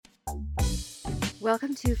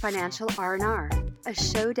Welcome to Financial R&R, a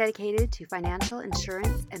show dedicated to financial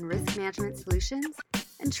insurance and risk management solutions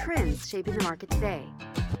and trends shaping the market today.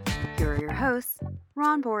 Here are your hosts,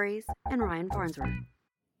 Ron Borys and Ryan Farnsworth.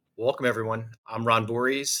 Welcome, everyone. I'm Ron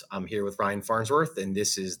Borys. I'm here with Ryan Farnsworth, and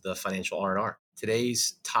this is the Financial R&R.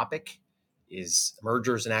 Today's topic is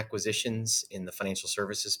mergers and acquisitions in the financial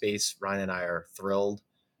services space. Ryan and I are thrilled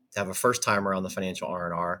to have a first-timer on the Financial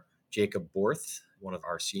R&R, Jacob Borth, one of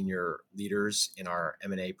our senior leaders in our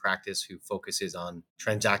M&A practice who focuses on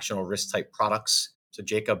transactional risk-type products. So,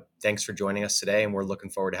 Jacob, thanks for joining us today, and we're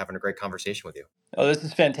looking forward to having a great conversation with you. Oh, this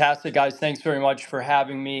is fantastic, guys. Thanks very much for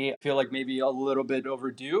having me. I feel like maybe a little bit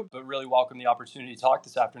overdue, but really welcome the opportunity to talk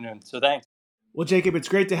this afternoon. So thanks. Well, Jacob, it's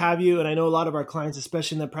great to have you. And I know a lot of our clients,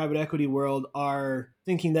 especially in the private equity world, are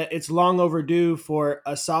thinking that it's long overdue for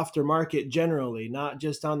a softer market generally, not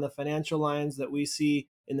just on the financial lines that we see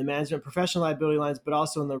in the management professional liability lines, but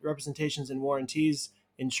also in the representations and warranties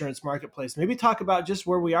insurance marketplace. Maybe talk about just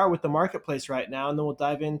where we are with the marketplace right now, and then we'll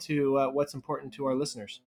dive into what's important to our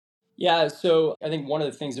listeners. Yeah, so I think one of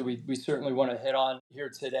the things that we certainly want to hit on here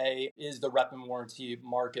today is the rep and warranty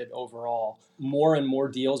market overall. More and more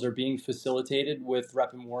deals are being facilitated with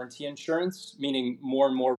rep and warranty insurance, meaning more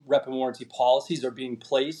and more rep and warranty policies are being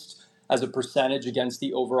placed as a percentage against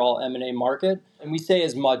the overall M&A market. And we say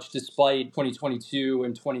as much despite 2022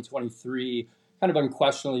 and 2023 kind of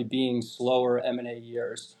unquestionably being slower M&A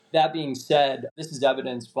years. That being said, this is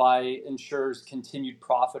evidenced by insurers' continued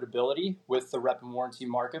profitability with the rep and warranty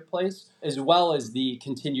marketplace, as well as the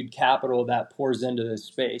continued capital that pours into this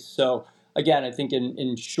space. So again, I think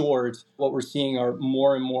in short, what we're seeing are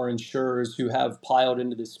more and more insurers who have piled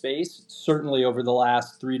into this space, certainly over the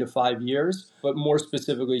last 3 to 5 years, but more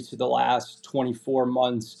specifically to the last 24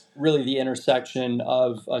 months, really the intersection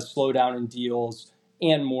of a slowdown in deals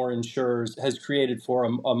and more insurers has created for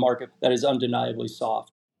a market that is undeniably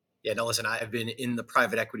soft. Yeah, no, listen, I've been in the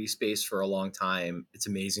private equity space for a long time. It's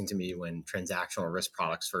amazing to me when transactional risk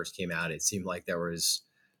products first came out, it seemed like there was,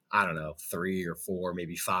 3 or 4,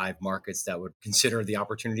 maybe 5 markets that would consider the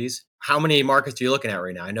opportunities. How many markets are you looking at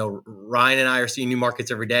right now? I know Ryan and I are seeing new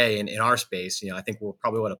markets every day in our space. I think we're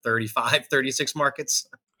probably, 35, 36 markets?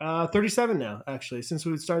 37 now, actually, since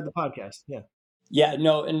we started the podcast. Yeah. Yeah,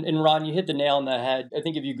 no, and Ron, you hit the nail on the head. I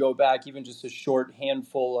think if you go back even just a short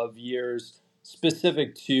handful of years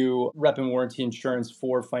specific to rep and warranty insurance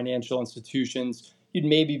for financial institutions, you'd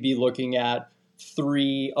maybe be looking at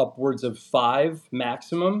 3 upwards of 5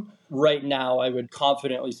 maximum. Right now, I would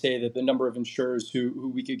confidently say that the number of insurers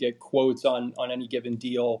who we could get quotes on any given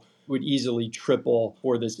deal would easily triple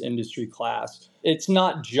for this industry class. It's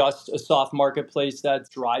not just a soft marketplace that's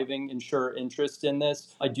driving insurer interest in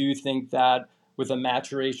this. I do think that with a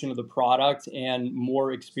maturation of the product and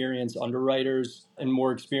more experienced underwriters and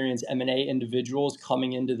more experienced M&A individuals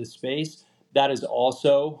coming into the space, that has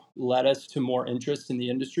also led us to more interest in the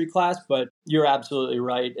industry class. But you're absolutely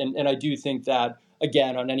right. And I do think that,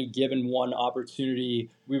 again, on any given one opportunity,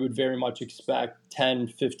 we would very much expect 10,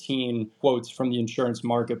 15 quotes from the insurance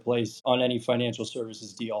marketplace on any financial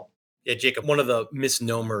services deal. Yeah, Jacob, one of the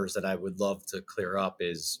misnomers that I would love to clear up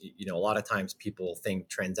is, a lot of times people think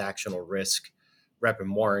transactional risk, rep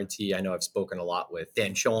and warranty. I know I've spoken a lot with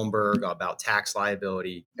Dan Schoenberg about tax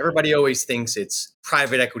liability. Everybody always thinks it's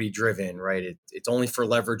private equity driven, right? It's only for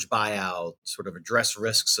leverage buyout, sort of address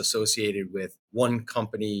risks associated with one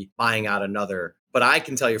company buying out another. But I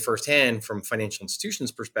can tell you firsthand from financial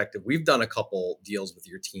institutions perspective, we've done a couple deals with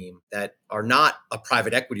your team that are not a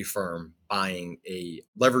private equity firm buying a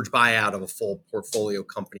leverage buyout of a full portfolio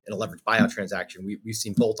company in a leverage buyout transaction. We've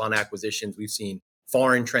seen bolt-on acquisitions. We've seen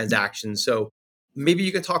foreign transactions. So maybe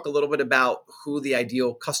you can talk a little bit about who the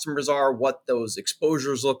ideal customers are, what those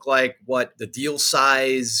exposures look like, what the deal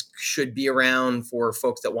size should be around for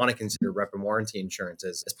folks that want to consider rep and warranty insurance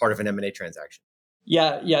as part of an M&A transaction.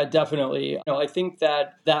 Yeah, definitely. I think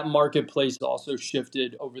that marketplace also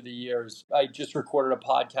shifted over the years. I just recorded a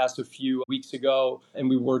podcast a few weeks ago, and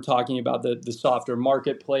we were talking about the softer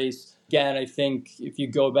marketplace. Again, I think if you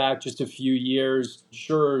go back just a few years,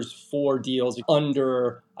 insurers for deals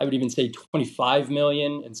under, I would even say 25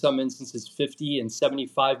 million, in some instances 50 and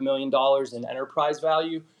 $75 million in enterprise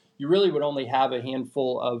value, you really would only have a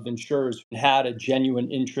handful of insurers who had a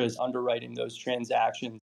genuine interest underwriting those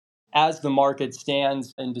transactions. As the market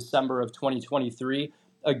stands in December of 2023,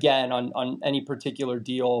 again, on any particular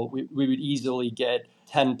deal, we would easily get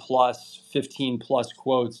 10 plus, 15 plus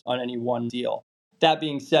quotes on any one deal. That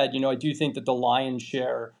being said, I do think that the lion's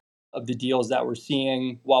share of the deals that we're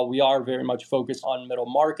seeing, while we are very much focused on middle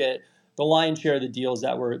market, the lion's share of the deals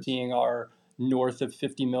that we're seeing are north of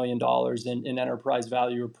 $50 million in enterprise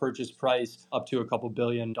value or purchase price up to a couple $1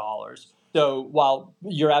 billion. So while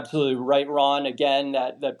you're absolutely right, Ron, again,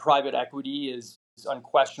 that private equity is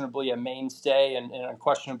unquestionably a mainstay and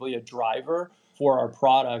unquestionably a driver for our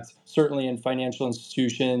product, certainly in financial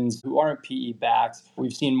institutions who aren't PE backed.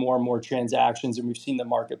 We've seen more and more transactions, and we've seen the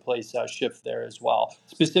marketplace shift there as well.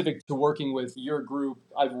 Specific to working with your group,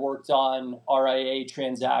 I've worked on RIA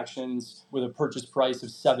transactions with a purchase price of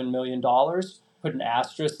 $7 million. Put an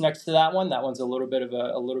asterisk next to that one. That one's a little bit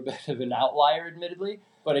of an outlier, admittedly.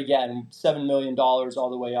 But again, $7 million all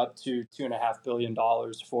the way up to $2.5 billion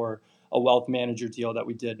for a wealth manager deal that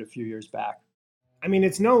we did a few years back. I mean,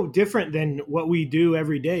 it's no different than what we do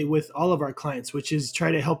every day with all of our clients, which is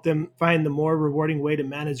try to help them find the more rewarding way to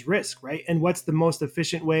manage risk, right? And what's the most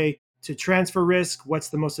efficient way to transfer risk? What's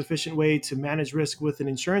the most efficient way to manage risk with an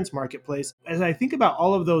insurance marketplace? As I think about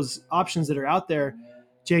all of those options that are out there,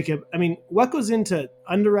 Jacob, I mean, what goes into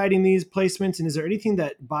underwriting these placements? And is there anything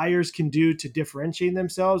that buyers can do to differentiate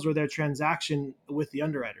themselves or their transaction with the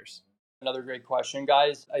underwriters? Another great question,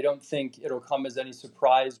 guys. I don't think it'll come as any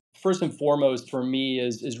surprise. First and foremost for me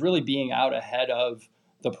is really being out ahead of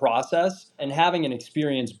the process and having an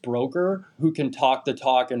experienced broker who can talk the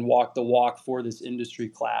talk and walk the walk for this industry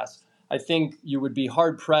class. I think you would be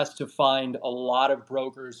hard pressed to find a lot of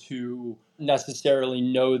brokers who necessarily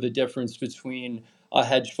know the difference between a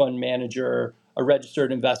hedge fund manager, a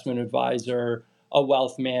registered investment advisor, a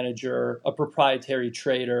wealth manager, a proprietary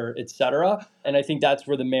trader, et cetera. And I think that's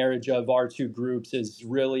where the marriage of our two groups is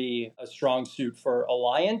really a strong suit for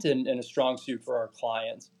Alliant and a strong suit for our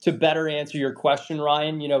clients. To better answer your question,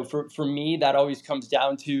 Ryan, for me, that always comes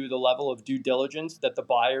down to the level of due diligence that the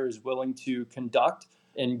buyer is willing to conduct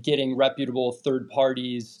and getting reputable third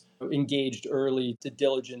parties engaged early to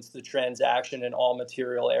diligence the transaction in all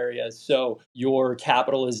material areas. So your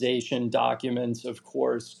capitalization documents, of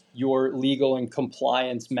course, your legal and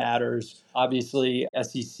compliance matters, obviously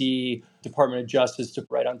SEC, Department of Justice to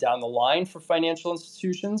right on down the line for financial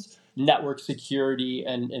institutions. Network security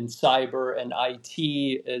and cyber and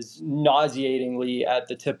IT is nauseatingly at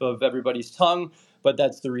the tip of everybody's tongue, but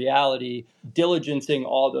that's the reality. Diligencing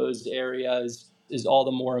all those areas is all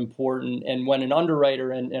the more important. And when an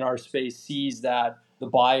underwriter in our space sees that the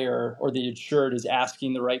buyer or the insured is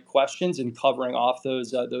asking the right questions and covering off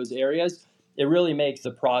those areas, it really makes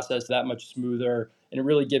the process that much smoother, and it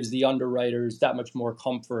really gives the underwriters that much more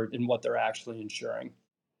comfort in what they're actually insuring.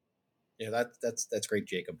 Yeah, that's great,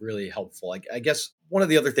 Jacob. Really helpful. I guess one of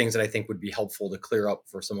the other things that I think would be helpful to clear up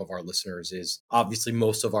for some of our listeners is obviously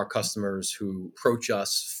most of our customers who approach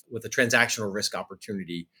us with a transactional risk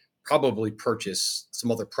opportunity probably purchase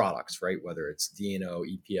some other products, right? Whether it's D&O,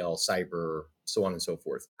 EPL, cyber, so on and so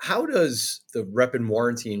forth. How does the rep and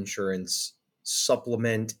warranty insurance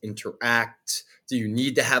supplement, interact? Do you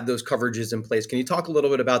need to have those coverages in place? Can you talk a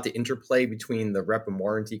little bit about the interplay between the rep and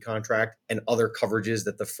warranty contract and other coverages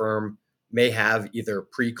that the firm may have either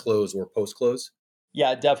pre-close or post-close?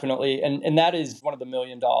 Yeah, definitely. And that is one of the $1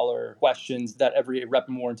 million questions that every rep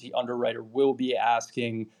and warranty underwriter will be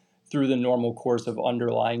asking through the normal course of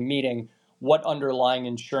underlying meeting. What underlying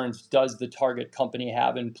insurance does the target company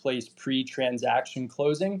have in place pre-transaction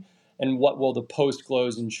closing? And what will the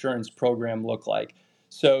post-close insurance program look like?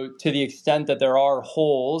 So to the extent that there are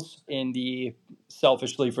holes in the,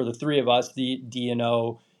 selfishly for the three of us, the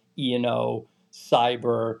D&O, E&O,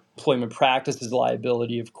 cyber, employment practices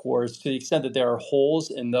liability, of course, to the extent that there are holes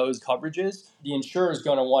in those coverages, the insurer is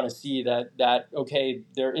going to want to see that, okay,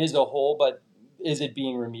 there is a hole, but is it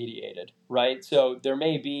being remediated, right? So there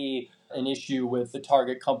may be an issue with the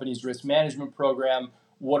target company's risk management program.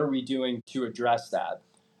 What are we doing to address that?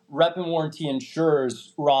 Rep and warranty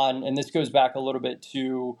insurers, Ron, and this goes back a little bit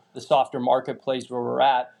to the softer marketplace where we're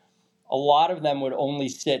at, a lot of them would only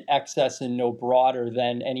sit excess and no broader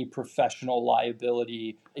than any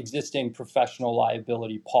existing professional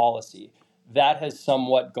liability policy. That has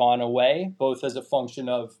somewhat gone away, both as a function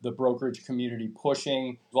of the brokerage community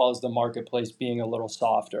pushing, as well as the marketplace being a little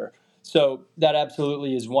softer. So that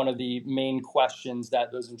absolutely is one of the main questions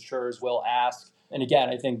that those insurers will ask. And again,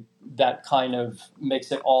 I think that kind of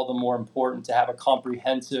makes it all the more important to have a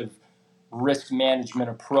comprehensive risk management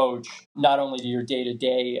approach, not only to your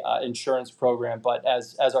day-to-day insurance program, but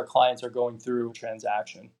as our clients are going through a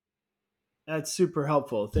transaction. That's super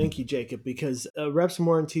helpful. Thank you, Jacob, because a reps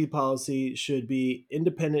warranty policy should be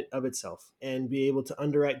independent of itself and be able to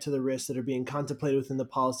underwrite to the risks that are being contemplated within the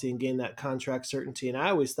policy and gain that contract certainty. And I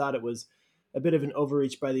always thought it was a bit of an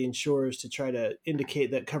overreach by the insurers to try to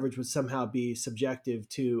indicate that coverage would somehow be subjective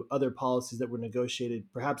to other policies that were negotiated,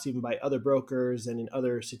 perhaps even by other brokers and in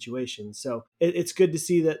other situations. So it's good to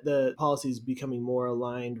see that the policy is becoming more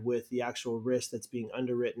aligned with the actual risk that's being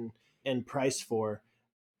underwritten and priced for.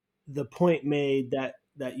 The point made that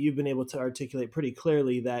you've been able to articulate pretty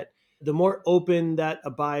clearly, that the more open that a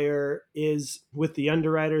buyer is with the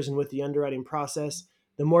underwriters and with the underwriting process,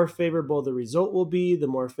 the more favorable the result will be, the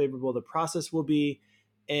more favorable the process will be,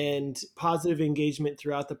 and positive engagement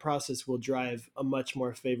throughout the process will drive a much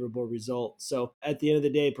more favorable result. So at the end of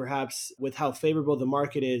the day, perhaps with how favorable the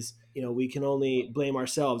market is, we can only blame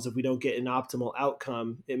ourselves if we don't get an optimal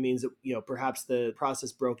outcome. It means that, perhaps the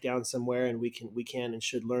process broke down somewhere, and we can and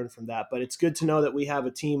should learn from that. But it's good to know that we have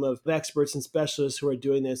a team of experts and specialists who are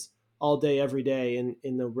doing this all day, every day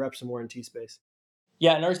in the reps and warranty space.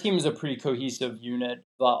 Yeah, and our team is a pretty cohesive unit.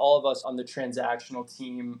 All of us on the transactional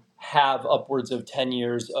team have upwards of 10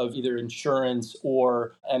 years of either insurance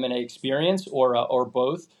or M&A experience, or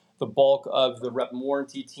both. The bulk of the rep and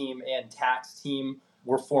warranty team and tax team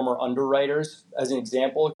were former underwriters, as an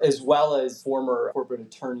example, as well as former corporate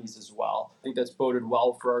attorneys as well. I think that's boded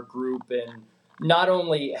well for our group, and not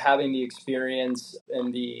only having the experience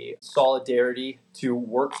and the solidarity to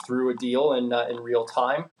work through a deal in real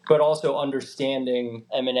time, but also understanding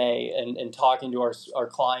M&A and talking to our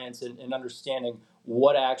clients and understanding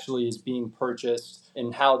what actually is being purchased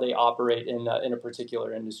and how they operate in a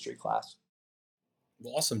particular industry class.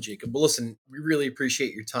 Well, awesome, Jacob. Well, listen, we really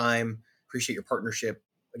appreciate your time, appreciate your partnership.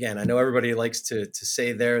 Again, I know everybody likes to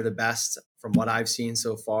say they're the best. From what I've seen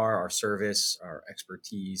so far, our service, our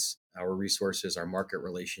expertise, our resources, our market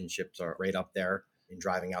relationships are right up there in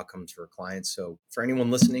driving outcomes for clients. So for anyone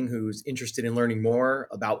listening who's interested in learning more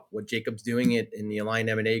about what Jacob's doing in the Alliant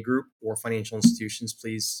M&A group or financial institutions,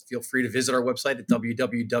 please feel free to visit our website at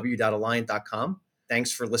www.alliant.com.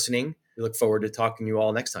 Thanks for listening. We look forward to talking to you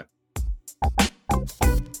all next time.